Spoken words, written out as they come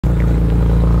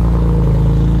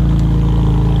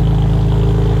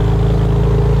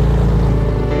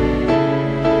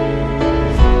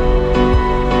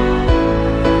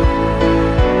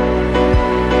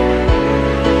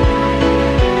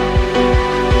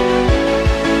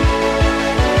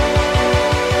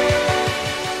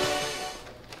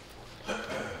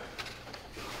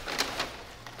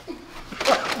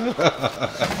Lamp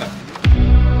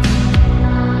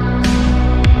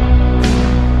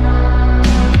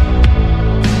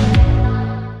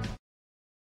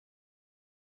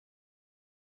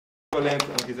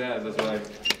on his ass, that's why.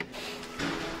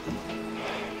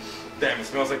 Damn, it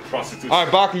smells like prostitution. All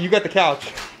right, Baka, you got the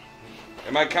couch.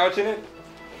 Am I couching it?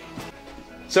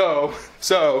 So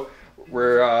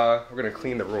we're gonna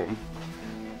clean the room.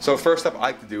 So first step I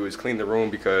like to do is clean the room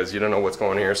because you don't know what's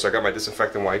going on here. So I got my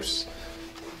disinfectant wipes.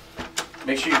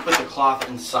 Make sure you put the cloth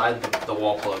inside the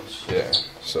wall plugs. Yeah.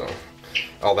 So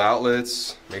all the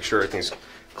outlets. Make sure everything's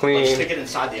clean. Let's stick it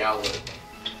inside the outlet.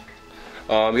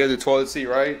 We gotta do toilet seat,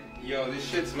 right? Yo, this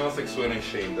shit smells like sweat and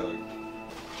shame, dog.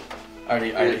 I already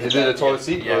Is it a toilet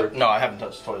seat? Yeah. Or? No, I haven't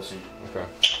touched the toilet seat. Okay.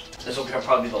 This will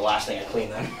probably be the last thing I clean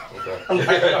then. Okay. Oh,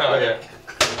 yeah.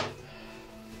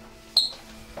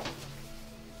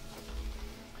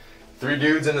 3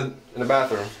 dudes in the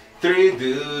bathroom. 3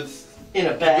 dudes In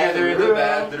a bathroom. together in the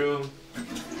bathroom.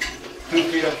 2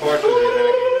 feet apart.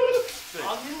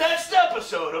 On the next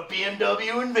episode of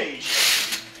BMW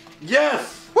Invasion.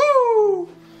 Yes! Woo!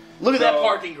 Look at that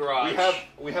parking garage.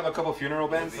 We have a couple funeral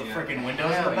bands. The freaking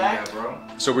windows in the back. Yeah, bro.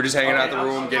 So we're just hanging out in the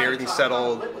room, getting everything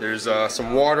settled. There's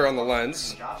some water on the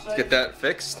lens. Let's get that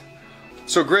fixed.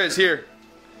 So Grizz, here.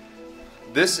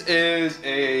 This is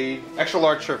a extra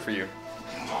large shirt for you.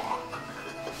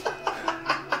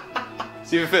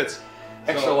 See if it fits.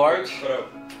 Extra large?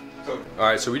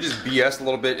 Alright, so we just BS'd a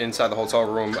little bit inside the hotel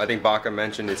room. I think Baka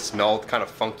mentioned it smelled kind of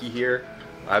funky here.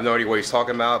 I have no idea what he's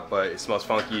talking about, but it smells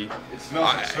funky. It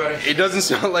smells like sweat. It doesn't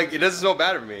smell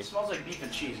bad to me. It smells like beef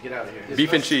and cheese. Get out of here.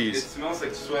 Beef and cheese. It smells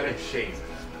like sweat and shame.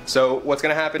 So what's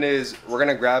gonna happen is we're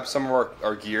gonna grab some of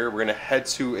our gear. We're gonna head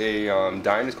to a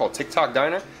diner. It's called TikTok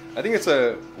Diner. I think it's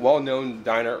a well-known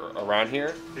diner around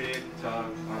here.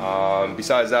 TikTok.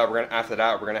 Besides that, after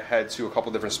that we're gonna head to a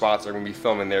couple different spots. We're gonna be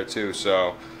filming there too.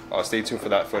 So stay tuned for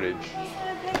that footage.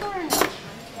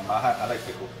 I like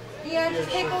pickles. Yeah, just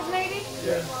pickles maybe?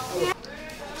 Yeah.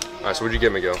 All right, so what'd you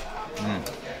get, Miguel?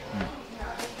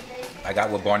 I got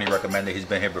what Barney recommended. He's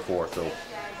been here before, so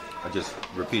I just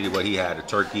repeated what he had: a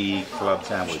turkey club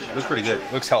sandwich. It was pretty good.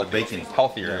 Looks healthy. Bacon.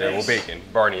 Healthier. Yeah, well, bacon.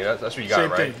 Barney, that's what you got,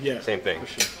 Same right? thing, yeah. Same thing.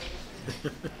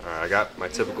 I got my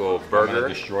typical I'm gonna burger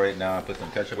destroy it now and put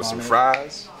some ketchup with on some it.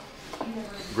 fries.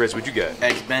 Grizz, what'd you get?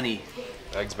 Eggs Benny.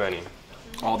 Eggs Benny.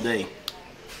 All day.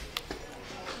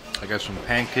 I got some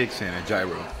pancakes and a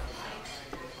gyro.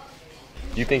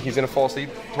 Do you think he's gonna fall asleep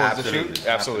towards the Absolutely. shoot?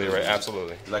 Absolutely, right?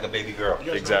 Absolutely. Like a baby girl.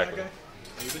 Exactly.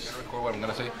 Record what I'm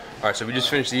gonna say. All right, so we just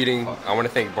finished eating. I want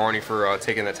to thank Barney for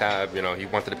taking the tab. You know, he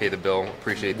wanted to pay the bill.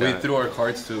 Appreciate We that. threw our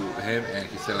cards to him, and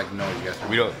he said like, no, you guys.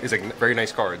 We don't. It's like very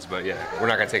nice cards, but yeah, we're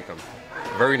not gonna take them.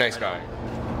 Very nice guy.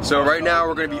 So right now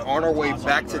we're gonna be on our way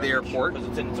back to the airport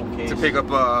to pick up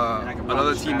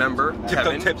another team member,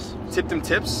 Kevin. Tip them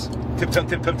tips.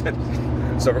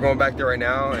 So we're going back there right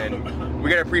now, and we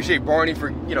gotta appreciate Barney for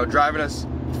driving us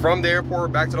from the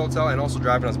airport back to the hotel, and also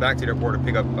driving us back to the airport to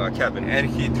pick up Kevin. And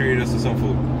he treated us to some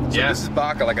food. So yeah, this is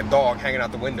Baka, like a dog hanging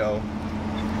out the window.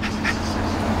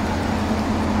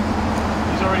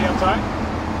 He's already outside?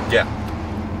 Yeah.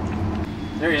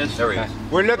 There he is. There he is.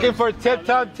 We're looking for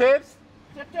Tip-Top Tips.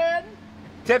 Tipton.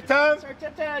 Tip-Top? Sir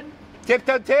Tipton.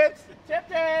 Tip-Top Tips?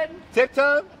 Tipton.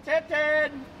 Tip-Top?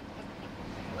 Tipton.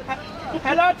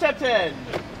 Hello, Tipton.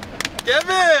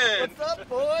 Kevin! What's up,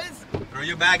 boys? Throw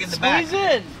your bag in the back. Squeeze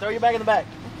in. Throw your bag in the back.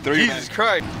 Jesus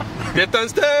Christ. Get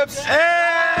those tips!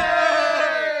 Hey!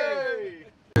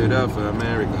 Straight up for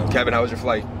America. Kevin, how was your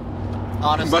flight?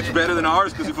 Honestly, Much better than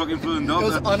ours because we fucking flew in it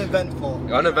was Delta. uneventful.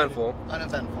 Uneventful.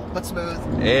 Uneventful, but smooth.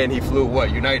 And he flew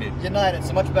what? United. United,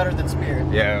 so much better than Spirit.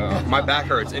 Yeah, my back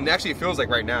hurts. And actually it feels like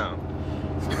right now.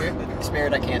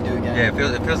 Spirit I can't do again. Yeah, it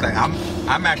feels like I'm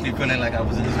actually feeling like I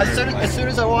was in the As soon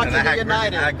as I walked into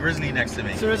United, I had Grizzly next to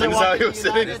me. as soon as I This is how walked he into was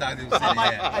sitting. United, That's how he was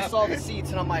sitting, yeah. I saw the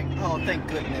seats and I'm like, oh, thank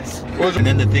goodness. And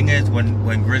then the thing is,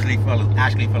 when Grizzly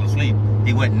actually fell asleep,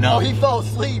 he went numb. Oh, he fell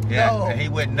asleep. Yeah, No. and he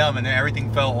went numb, and then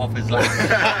everything fell off his lap.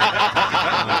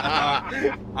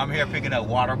 I'm here picking up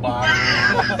water bottles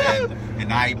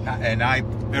and I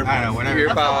don't know, whatever. Ear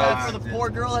I felt bad pods. for the poor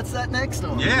girl that sat next to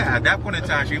him. Yeah, at that point in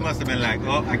time, she must have been like,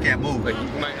 oh, I can't move. What's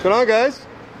going on, guys?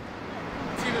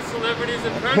 See the celebrities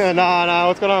in person? Nah,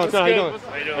 what's going on? What's going on? How you doing?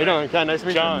 How you doing? Okay, nice to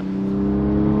meet you.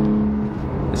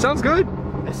 It sounds good.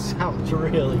 It sounds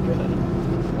really good.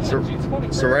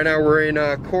 So right now we're in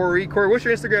Corey. Corey, what's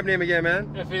your Instagram name again, man?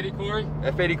 F80 Corey.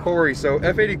 F80 Corey. So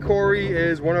F80 Corey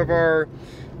is one of our,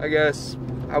 I guess,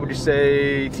 how would you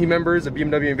say, team members of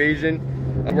BMW Invasion.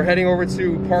 We're heading over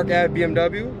to Park Ave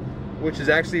BMW. which is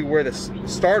actually where the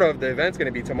start of the event's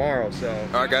gonna be tomorrow, so.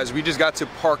 All right guys, we just got to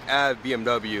Park Ave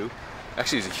BMW.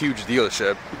 Actually, it's a huge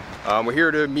dealership. We're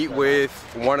here to meet with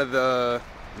one of the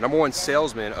 #1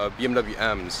 salesmen of BMW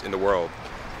M's in the world.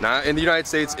 Not in the United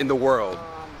States, in the world.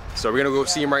 So we're gonna go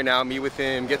see him right now, meet with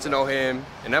him, get to know him,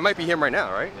 and that might be him right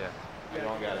now, right? Yeah.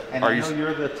 And I know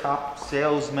you're the top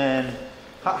salesman.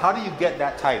 How do you get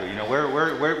that title? You know,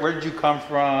 where did you come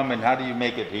from, and how do you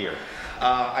make it here?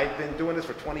 I've been doing this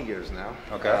for 20 years now,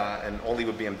 and only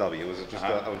with BMW. It was just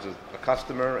I was just a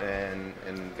customer and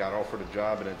got offered a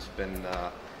job, and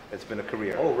it's been a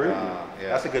career. Oh, really? Yeah.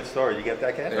 That's a good story. You get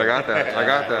that, Ken? I got that. I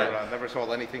got that. I never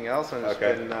sold anything else, and it's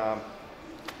been an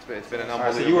unbelievable.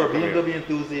 Right, so you were a BMW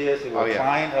enthusiast. You were a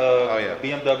client of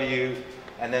BMW.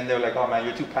 And then they're like, "Oh man,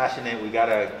 you're too passionate. We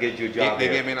gotta get you a job." They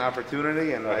gave me an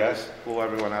opportunity, and I just flew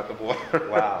everyone out the water.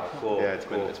 Wow, cool. Yeah, it's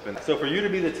been. So for you to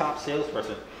be the top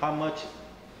salesperson, how much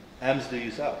M's do you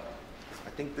sell?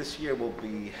 I think this year will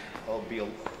be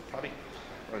probably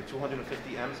around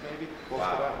 250 M's, maybe close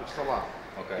to that, which is a lot.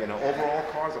 Okay. You know, overall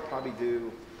cars I'll probably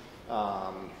do.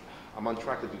 I'm on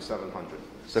track to do 700.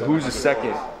 So who's the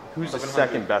second? Who's the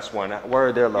second best one? Where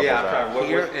are their levels at?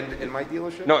 Here in my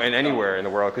dealership? No, in anywhere in the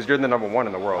world, because you're the #1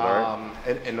 in the world,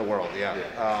 right? In the world, yeah.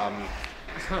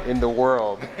 In the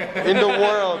world. In the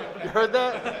world. You heard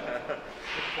that?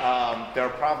 They're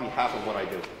probably half of what I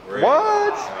do.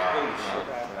 What?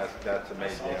 That's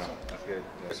amazing. Yeah, that's good.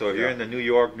 So if you're in the New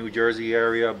York, New Jersey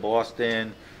area,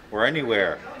 Boston, or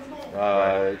anywhere,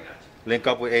 link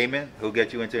up with Eamon. He'll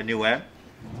get you into a new M.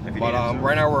 But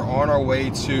right now we're on our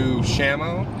way to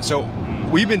Chamo. So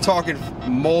we've been talking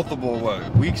multiple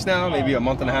weeks now, maybe a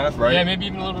month and a half, right? Yeah, maybe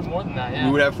even a little bit more than that. Yeah.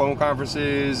 We would have phone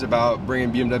conferences about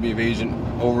bringing BMW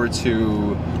Invasion over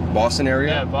to Boston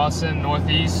area. Yeah, Boston,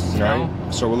 Northeast. Right. You know?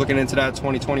 So we're looking into that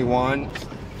 2021.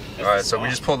 All right, so we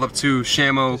just pulled up to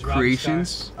Chamo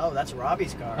Creationz. Oh, that's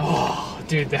Robbie's car. Oh,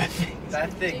 dude, that thing.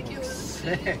 That thing is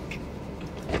sick.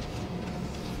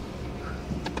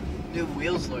 New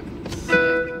wheels look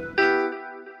sick.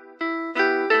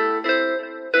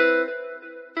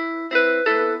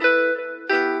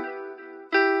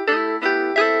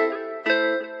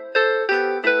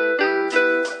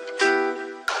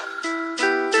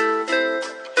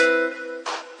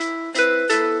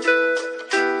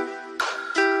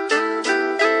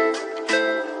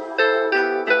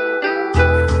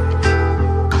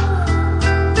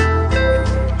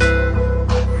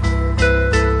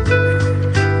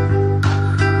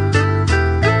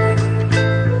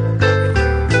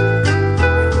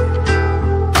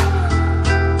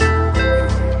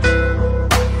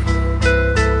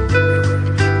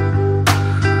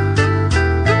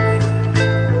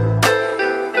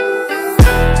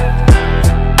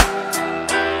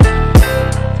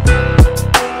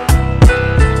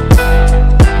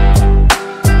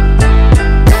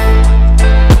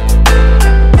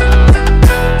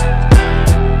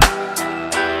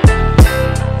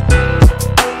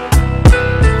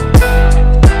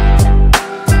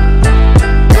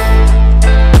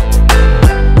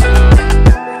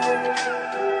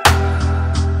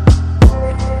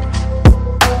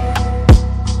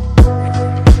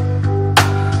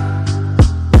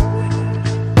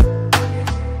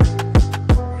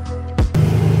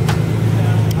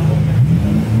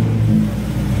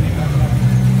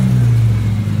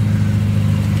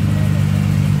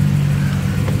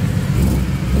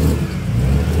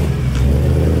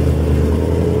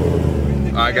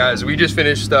 Alright guys, we just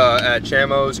finished at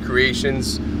Chamo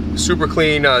Creationz. Super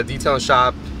clean detailing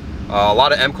shop. A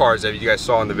lot of M cars that you guys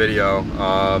saw in the video.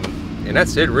 And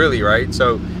that's it really, right?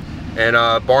 So, and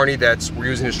Barney, we're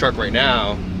using his truck right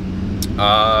now.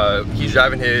 He's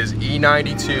driving his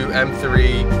E92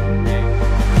 M3.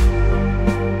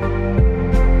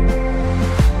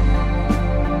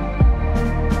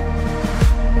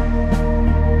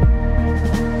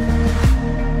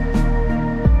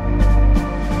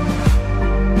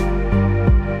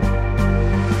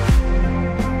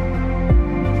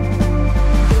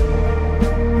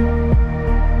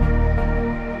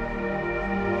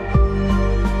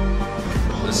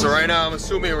 So right now I'm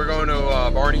assuming we're going to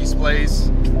Barney's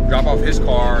place, drop off his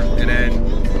car, and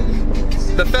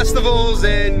then the festivals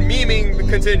and memeing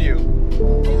continue.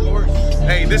 Of course.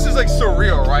 Hey, this is like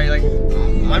surreal, right? Like,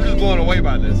 I'm just blown away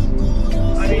by this.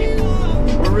 I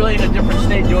mean, we're really in a different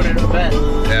state doing an event.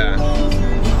 Yeah.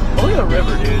 Look at the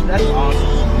river, dude. That's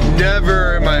awesome.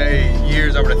 Never in my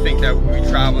years I would have think that we'd be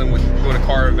traveling with doing a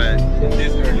car event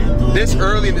this early. This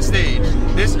early in the stage.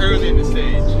 This early in the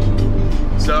stage.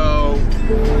 So,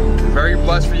 very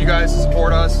blessed for you guys to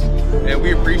support us, and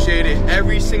we appreciate it.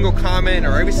 Every single comment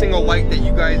or every single like that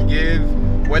you guys give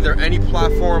whether any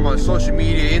platform on social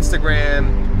media,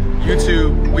 Instagram,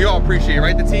 YouTube, we all appreciate it,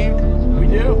 right, the team? We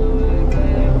do.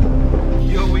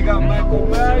 Yo, we got Michael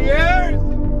Myers.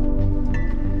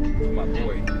 My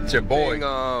boy. It's your boy.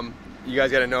 You guys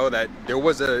gotta know that there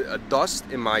was a dust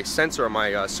in my sensor on my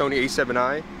Sony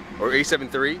A7i or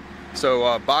A7 III.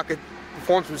 So Baka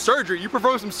performed some surgery. You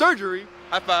performed some surgery.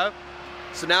 High five.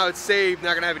 So now it's saved.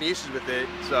 Not gonna have any issues with it.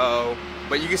 So,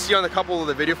 but you can see on a couple of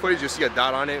the video footage, you'll see a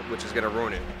dot on it, which is gonna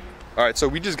ruin it. All right, so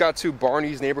we just got to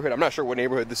Barney's neighborhood. I'm not sure what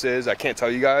neighborhood this is. I can't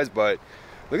tell you guys, but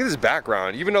look at this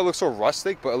background. Even though it looks so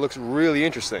rustic, but it looks really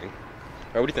interesting. All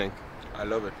right, what do you think? I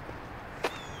love it.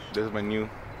 This is my new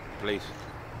place.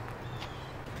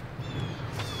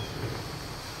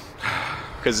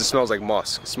 Because it smells like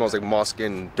musk. It smells like musk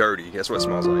and dirty. That's what it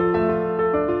smells like.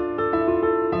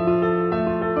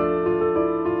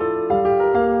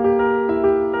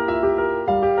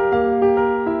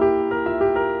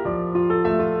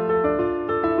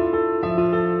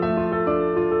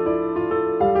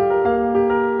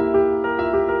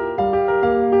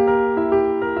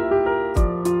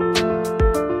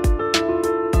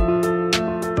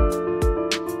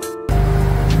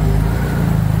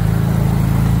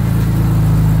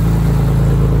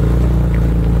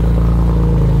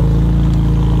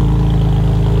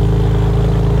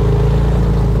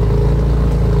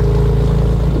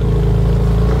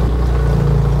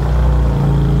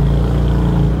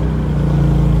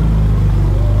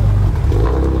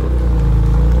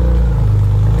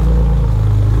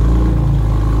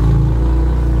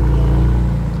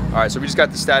 All right, so we just got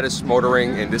the status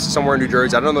motoring, and this is somewhere in New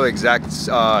Jersey. I don't know the exact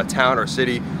town or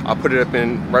city. I'll put it up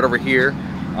in right over here.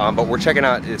 But we're checking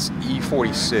out this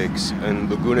E46 in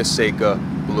Laguna Seca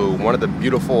blue, one of the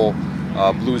beautiful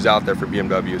blues out there for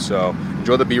BMW. So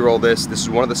enjoy the B-roll. This is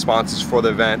one of the sponsors for the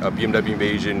event, of BMW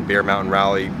Invasion Bear Mountain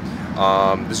Rally.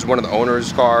 This is one of the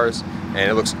owner's cars,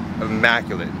 and it looks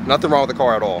immaculate. Nothing wrong with the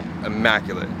car at all.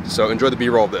 Immaculate. So enjoy the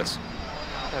B-roll of this.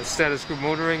 Status Group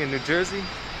Motoring in New Jersey.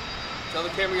 Tell the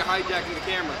camera you're hijacking the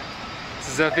camera.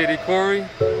 This is F80 Corey.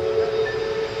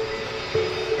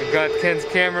 We've got Ken's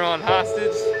camera on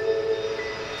hostage.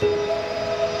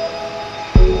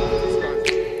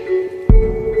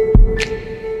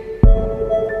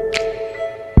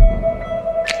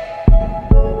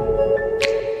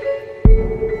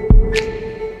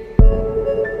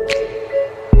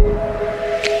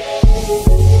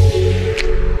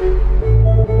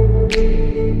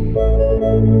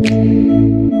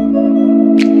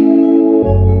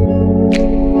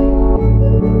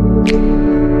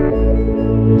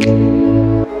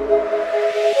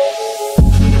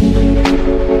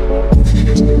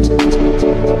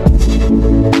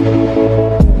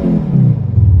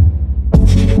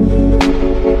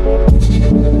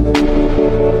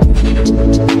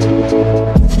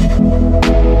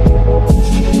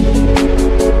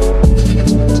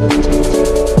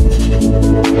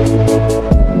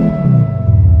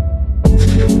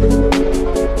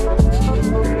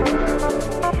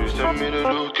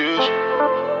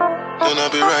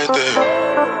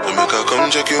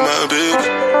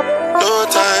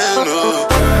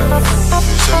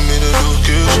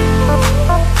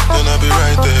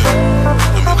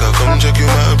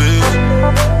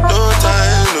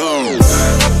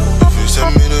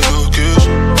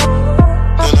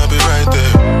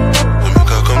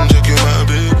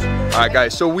 Alright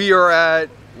guys, so we are at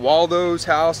Waldo's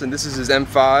house, and this is his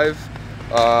M5.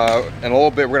 In a little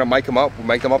bit we're gonna mic him up. We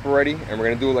mic'd him up already, and we're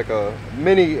gonna do like a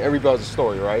mini Everybody's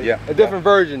Story, right? Yeah. A different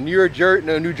version, New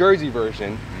Jersey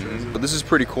version. But this is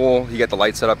pretty cool. You got the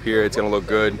light set up here, it's gonna look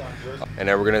good. And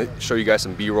then we're gonna show you guys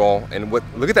some B-roll. And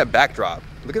look at that backdrop.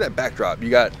 Look at that backdrop. You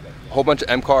got a whole bunch of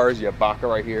M cars, you have Baka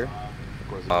right here.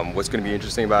 What's gonna be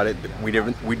interesting about it,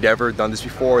 we've never done this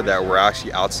before, that we're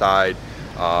actually outside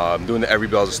doing the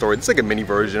Everybody's Story. It's like a mini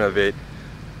version of it.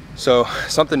 So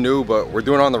something new, but we're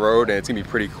doing it on the road, and it's gonna be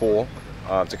pretty cool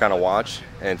to kind of watch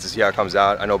and to see how it comes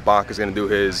out. I know Bach is gonna do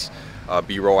his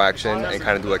B-roll action and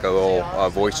kind of do like a little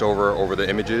voiceover over the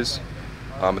images.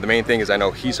 But the main thing is, I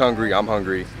know he's hungry, I'm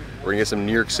hungry. We're gonna get some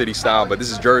New York City style, but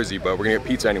this is Jersey, but we're gonna get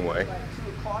pizza anyway.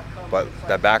 But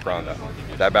that background though,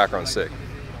 that background's sick.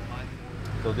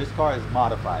 So this car is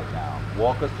modified now.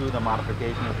 Walk us through the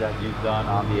modifications that you've done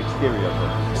on the exterior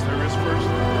first. Exteriors first.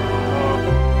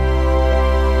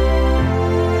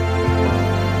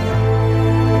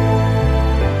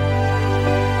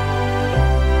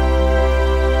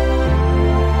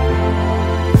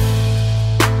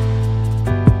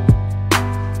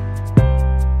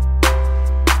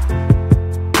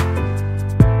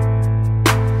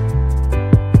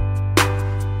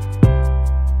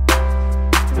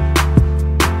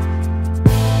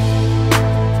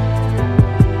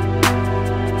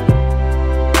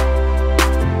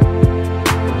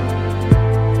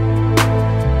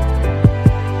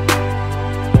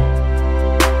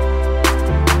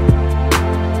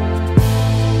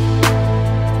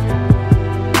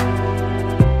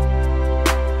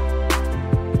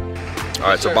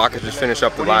 right, so Baca just finished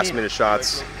up the last minute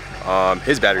shots.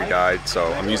 His battery died,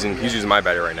 so he's using my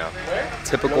battery right now.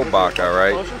 Typical Baca,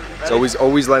 right? It's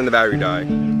always letting the battery die.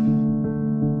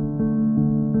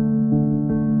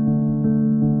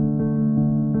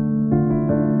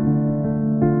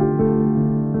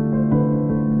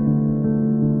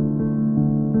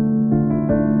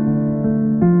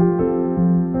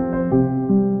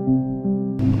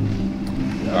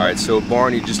 Alright, so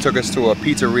Barney just took us to a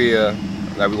pizzeria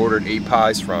that we ordered 8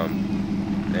 pies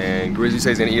from. And Grizzly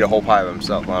says he's gonna eat a whole pie of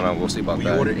himself. I don't know, we'll see about that.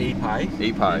 You ordered 8 pies?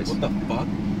 8 pies. What the fuck?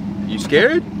 You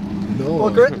scared? No.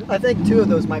 Well, I think 2 of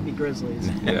those might be Grizzlies.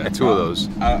 Yeah, 2 of those.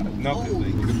 No,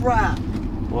 Holy crap.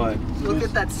 What? Look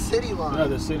at that city line. Yeah,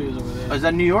 the city is over there. Is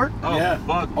that New York? Oh, yeah.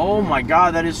 Fuck. Oh my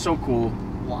god, that is so cool.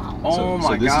 Wow. Oh So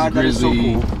my this god, that is so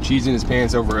Grizzly cool. cheesing his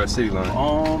pants over a city line.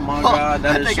 Oh my god,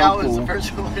 that is so cool. I think I was the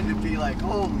first one to be like,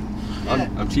 holy shit.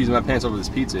 I'm cheesing my pants over this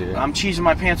pizza here. I'm cheesing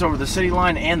my pants over the city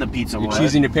line and the pizza. You're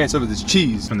cheesing your pants over this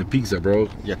cheese. From the pizza, bro.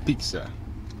 Yeah, pizza.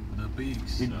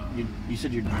 You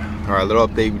said you're Alright, little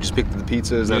update. We just picked up the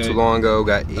pizzas not too long ago.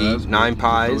 Got 9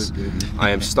 pies.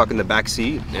 I am stuck in the back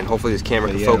seat, and hopefully this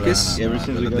camera can focus. But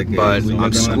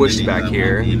I'm squished back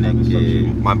here.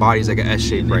 My body's like an S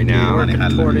shape right now. We're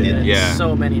contorted in Yeah.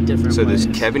 so many different So ways.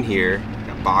 there's Kevin here,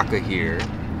 got Baca here,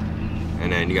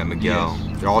 and then you got Miguel.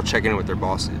 They're all checking in with their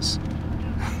bosses,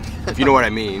 if you know what I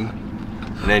mean.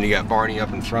 And then you got Barney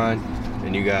up in front,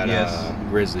 and you got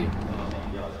Grizzly.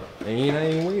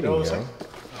 Ain't waiting, yo. Okay,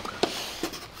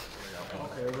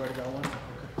 everybody got one?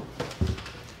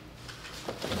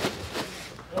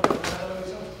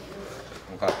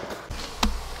 Okay.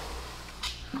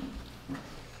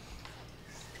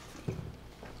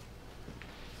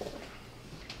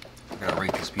 I gotta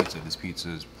rate this pizza. This pizza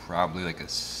is probably like a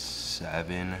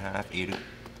 7.5, 8.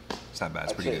 It's not bad.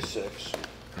 It's pretty good. 6.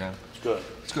 Yeah. It's good.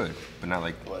 It's good, but not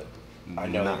like. But I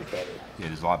know not, you're better.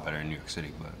 Yeah, it's a lot better in New York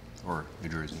City, or New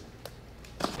Jersey.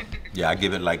 Yeah, I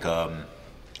give it like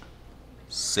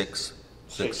 6.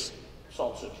 6.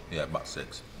 Salt 6. Yeah, about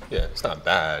 6. Yeah, it's not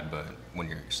bad, but when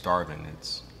you're starving,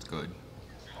 it's good.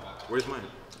 Where's mine?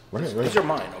 These are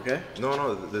mine, okay?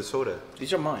 No, the soda.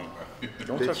 These are mine.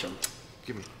 Don't touch them.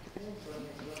 Give me.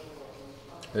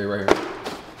 Hey, right here.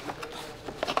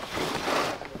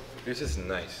 This is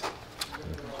nice.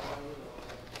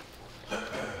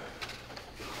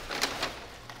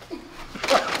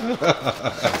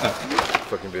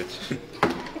 Fucking bitch.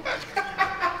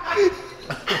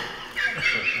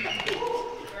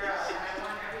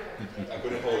 I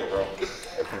couldn't hold it, bro.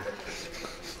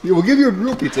 Yeah, we'll give you a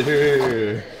real pizza.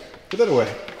 Here. Put that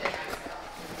away.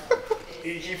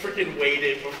 He freaking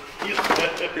waited.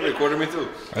 He recorded me too.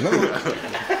 I know.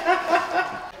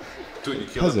 Dude, you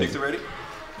killed the pizza already?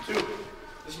 2.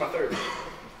 This is my 3rd.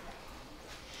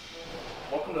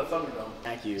 Welcome to the Thunderdome.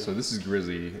 Thank you. So this is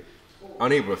Grizzly,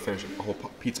 unable to finish a whole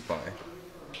pizza pie.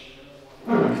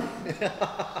 Where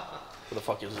the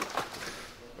fuck is it?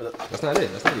 That's not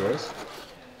it. That's not yours.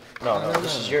 No,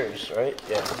 this is yours, right?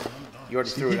 Yeah. You already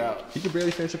threw it out. He can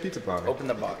barely finish a pizza pie. Open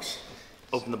the box.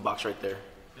 Open the box right there.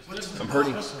 I'm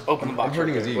hurting. Open the box. I'm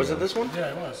hurting right his there. ego. Was it this one?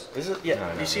 Yeah, it was. Is it?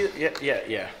 Yeah. You see it? Yeah.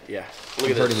 Look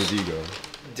I'm at hurting this. his ego.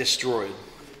 Destroyed.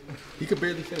 He could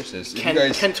barely finish this.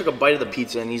 Ken took a bite of the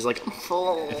pizza and he's like, I'm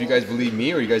full. If you guys believe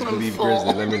me or you guys believe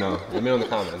Grizzly, let me know. Let me know in the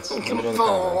comments. Let me know in the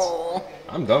comments.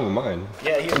 I'm done with mine.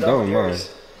 Yeah, he's I'm done with mine. yours.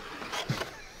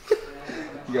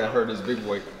 You gotta hurt his big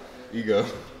boy ego.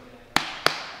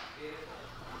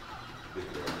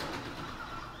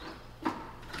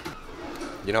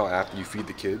 You know, after you feed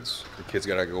the kids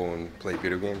gotta go and play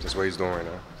video games. That's what he's doing right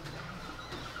now.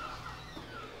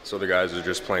 So the guys are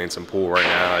just playing some pool right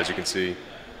now, as you can see.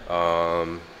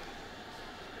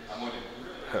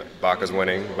 Baca's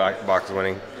winning. Baca's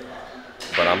winning.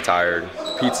 But I'm tired.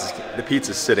 The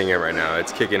pizza's sitting in right now.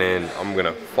 It's kicking in. I'm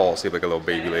gonna fall asleep like a little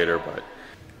baby later, but.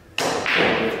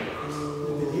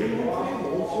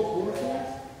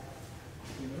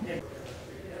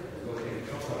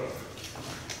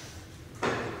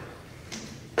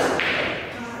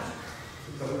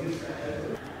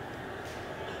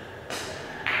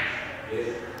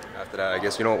 After that, I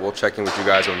guess, you know what, we'll check in with you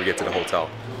guys when we get to the hotel.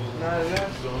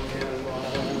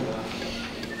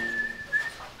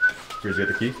 Here's get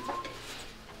the key.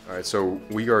 All right, so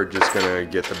we are just gonna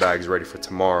get the bags ready for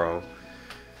tomorrow.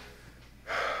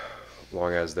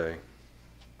 Long as day.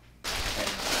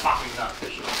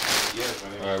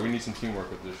 All right, we need some teamwork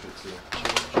with this shit too.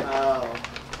 Oh.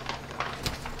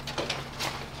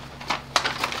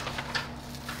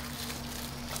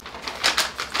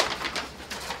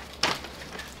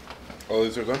 All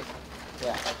these are done?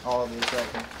 Yeah, all of these right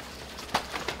here.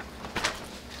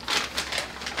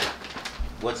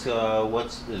 What's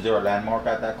is there a landmark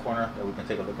at that corner that we can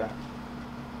take a look at?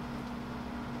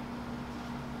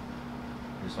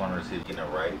 I just wanted to see if you know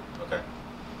right. Okay.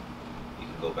 You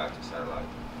can go back to satellite.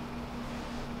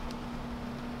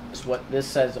 Is what this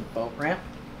says a boat ramp?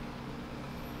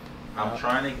 I'm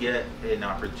trying to get an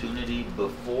opportunity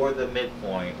before the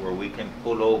midpoint where we can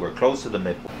pull over close to the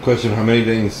midpoint. Question: how many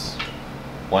lanes?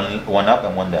 One up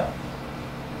and one down.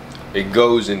 It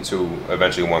goes into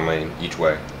eventually one lane each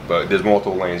way, but there's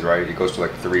multiple lanes, right? It goes to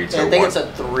like 3 to 1. I think it's a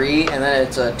 3, and then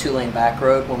it's a 2-lane back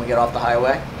road when we get off the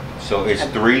highway. So it's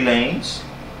 3 lanes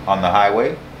on the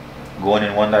highway going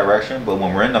in one direction, but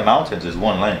when we're in the mountains, it's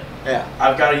 1 lane. Yeah.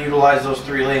 I've got to utilize those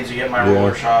 3 lanes to get my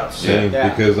roller shots. Yeah,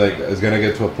 because like it's gonna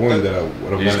get to a point that I'm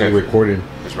gonna be recording.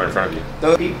 It's right in front of you. That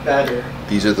would be better.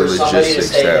 These are the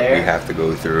logistics that we have to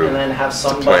go through and then have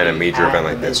to plan a major event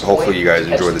like this. So hopefully you guys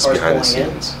enjoy this behind the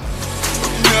scenes.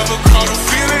 Never caught a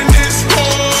feeling this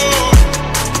cold,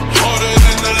 harder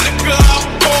than the liquor I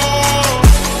pour.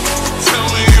 Tell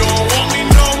me you don't want me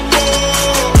no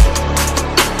more,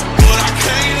 but I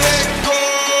can't let go.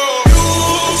 You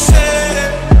said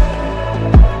it,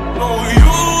 no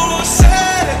you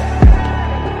said it,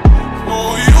 no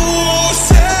you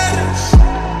said it,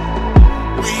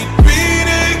 we'd be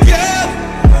together.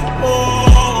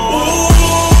 Oh,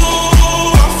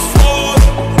 I fall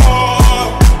apart.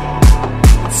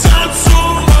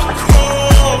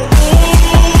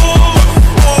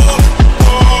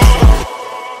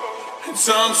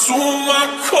 Time to my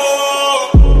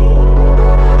core.